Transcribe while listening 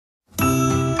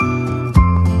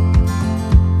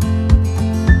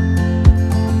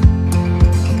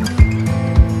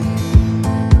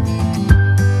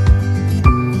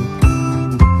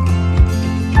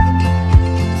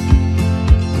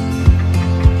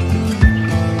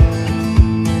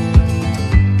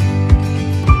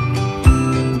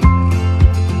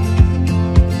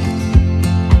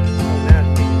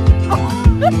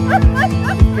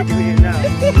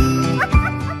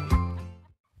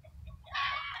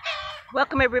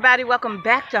Welcome everybody, welcome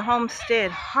back to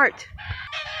Homestead Heart.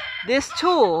 This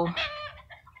tool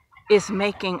is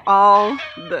making all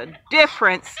the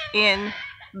difference in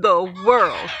the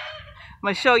world. I'm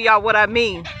gonna show y'all what I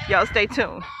mean. Y'all stay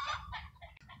tuned.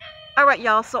 All right,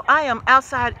 y'all, so I am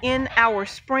outside in our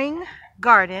spring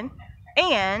garden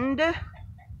and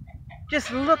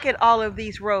just look at all of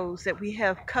these rows that we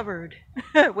have covered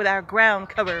with our ground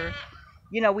cover.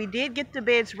 You know, we did get the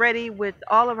beds ready with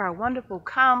all of our wonderful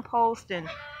compost and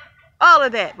all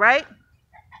of that, right?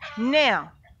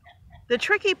 Now, the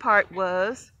tricky part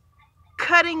was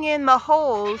cutting in the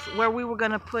holes where we were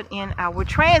going to put in our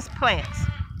transplants.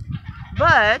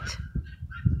 But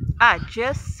I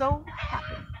just so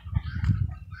happened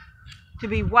to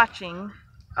be watching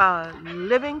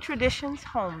Living Traditions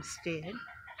Homestead,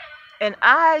 and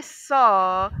I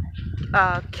saw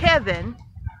Kevin,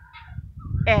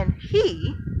 and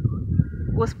he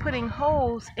was putting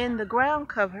holes in the ground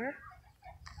cover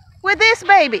with this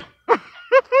baby.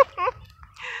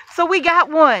 So we got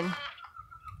one,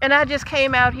 and I just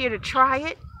came out here to try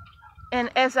it. And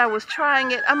as I was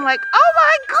trying it, I'm like, oh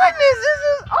my goodness,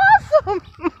 this is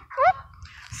awesome.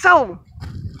 So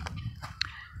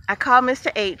I called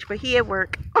Mr. H, but he at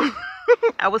work.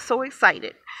 I was so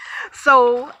excited.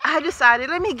 So I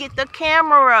decided, let me get the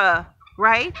camera,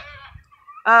 right?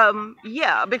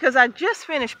 Yeah, because I just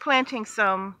finished planting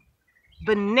some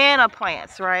banana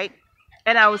plants, right?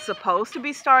 And I was supposed to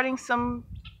be starting some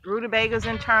rutabagas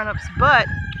and turnips, but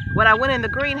when I went in the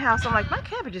greenhouse, I'm like, my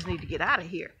cabbages need to get out of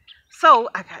here. So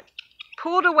I got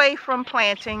pulled away from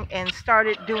planting and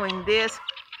started doing this.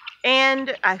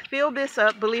 And I filled this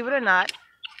up, believe it or not.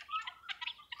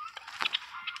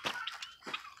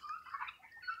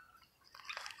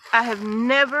 I have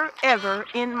never, ever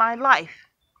in my life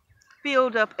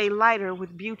filled up a lighter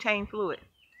with butane fluid.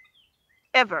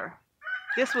 Ever.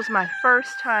 This was my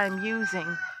first time using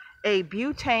a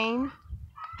butane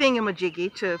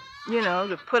thingamajiggy to, you know,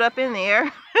 to put up in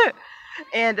there.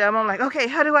 And I'm like, okay,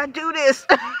 how do I do this?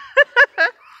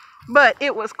 But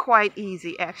it was quite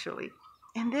easy, actually.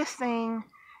 And this thing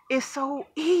is so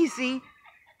easy.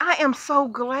 I am so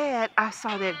glad I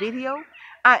saw that video.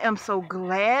 I am so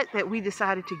glad that we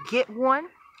decided to get one.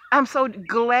 I'm so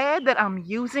glad that I'm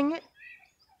using it.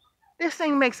 This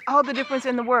thing makes all the difference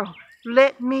in the world.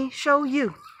 Let me show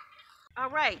you.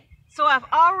 All right, so I've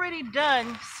already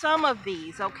done some of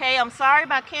these, okay? I'm sorry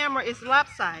my camera is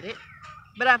lopsided,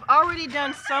 but I've already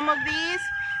done some of these,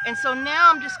 and so now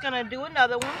I'm just gonna do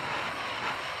another one.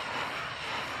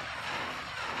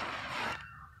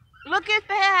 Look at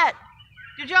that.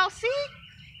 Did y'all see?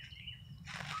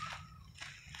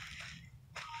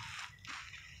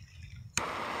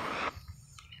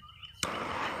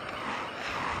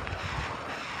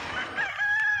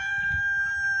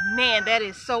 Man, that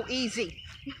is so easy.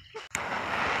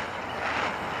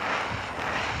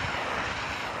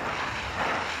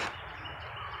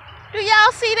 Do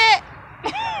y'all see that?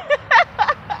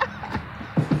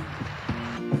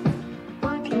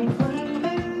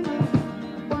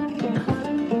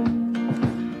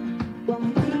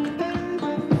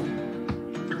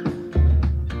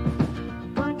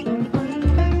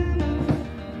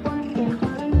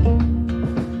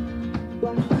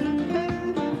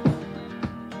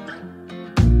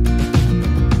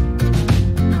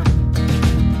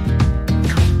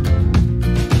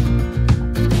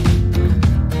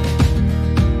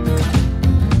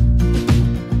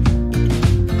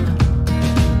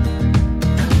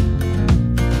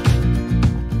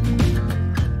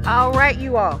 All right,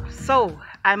 you all. So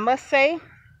I must say,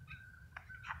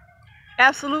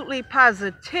 absolutely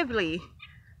positively,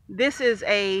 this is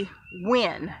a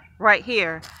win right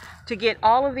here to get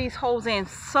all of these holes in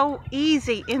so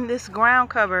easy in this ground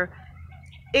cover.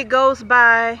 It goes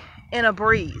by in a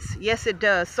breeze. Yes, it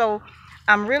does. So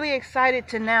I'm really excited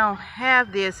to now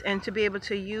have this and to be able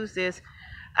to use this.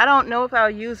 I don't know if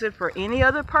I'll use it for any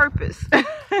other purpose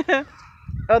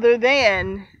other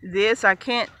than this.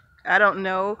 I don't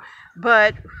know,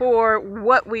 but for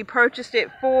what we purchased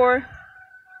it for,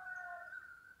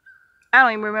 I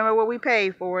don't even remember what we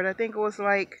paid for it. I think it was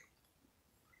like,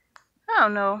 I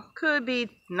don't know, could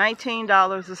be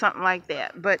 $19 or something like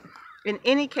that. But in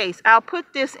any case, I'll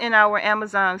put this in our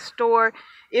Amazon store.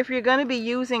 If you're going to be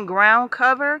using ground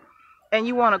cover and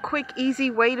you want a quick,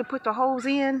 easy way to put the holes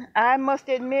in, I must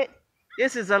admit,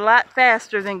 this is a lot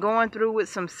faster than going through with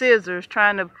some scissors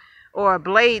trying to, or a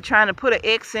blade trying to put an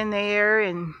X in there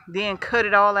and then cut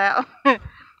it all out.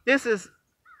 This is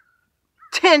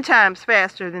 10 times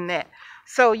faster than that.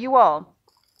 So you all,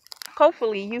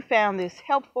 hopefully you found this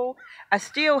helpful. I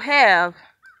still have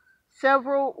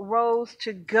several rows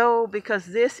to go because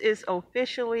this is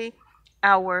officially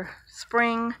our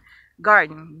spring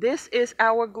garden. This is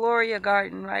our Gloria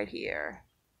garden right here.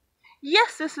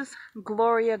 Yes, this is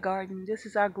Gloria garden. This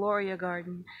is our Gloria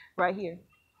garden right here.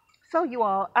 So you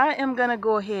all, I am going to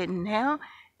go ahead now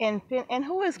and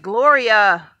who is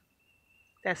Gloria?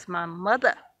 That's my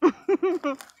mother.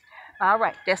 All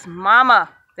right, that's mama.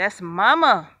 That's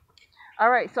mama. All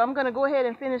right, so I'm going to go ahead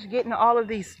and finish getting all of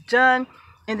these done,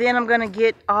 and then I'm going to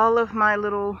get all of my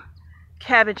little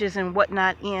cabbages and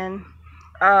whatnot in.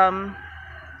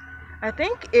 I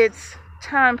think it's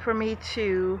time for me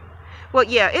to, well,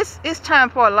 yeah, it's time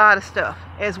for a lot of stuff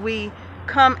as we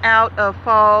come out of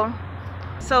fall.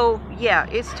 So yeah,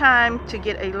 it's time to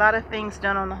get a lot of things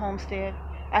done on the homestead.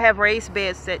 I have raised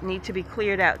beds that need to be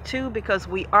cleared out too, because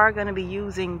we are going to be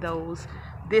using those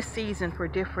this season for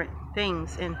different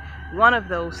things, and one of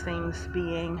those things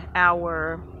being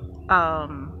our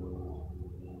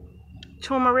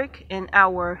turmeric and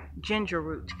our ginger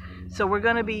root. So we're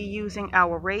going to be using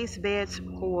our raised beds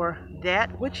for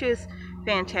that, which is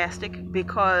fantastic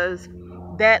because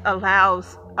that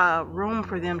allows room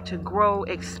for them to grow,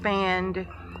 expand,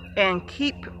 and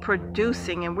keep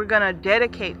producing. And we're going to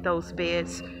dedicate those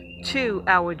beds to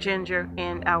our ginger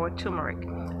and our turmeric.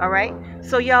 All right,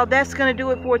 so y'all, that's going to do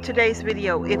it for today's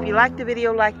video. If you like the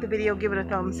video, give it a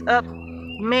thumbs up.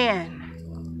 Man,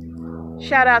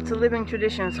 shout out to Living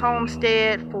Traditions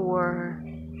Homestead for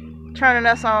turning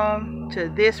us on to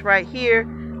this right here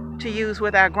to use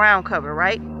with our ground cover,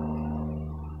 right?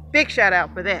 Big shout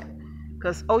out for that,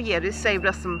 because oh yeah, this saved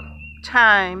us some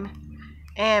time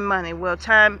and money. Well,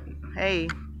 time, hey,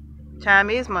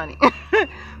 time is money.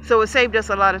 So it saved us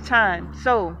a lot of time.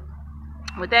 So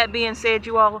with that being said,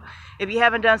 you all, if you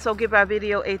haven't done so, give our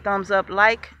video a thumbs up,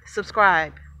 like,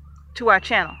 subscribe to our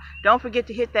channel. Don't forget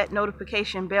to hit that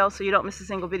notification bell so you don't miss a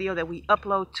single video that we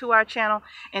upload to our channel.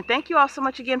 And thank you all so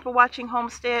much again for watching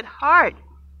Homestead Heart.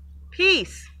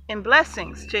 Peace and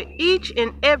blessings to each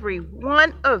and every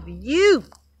one of you.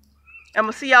 And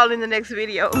we'll see y'all in the next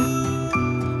video.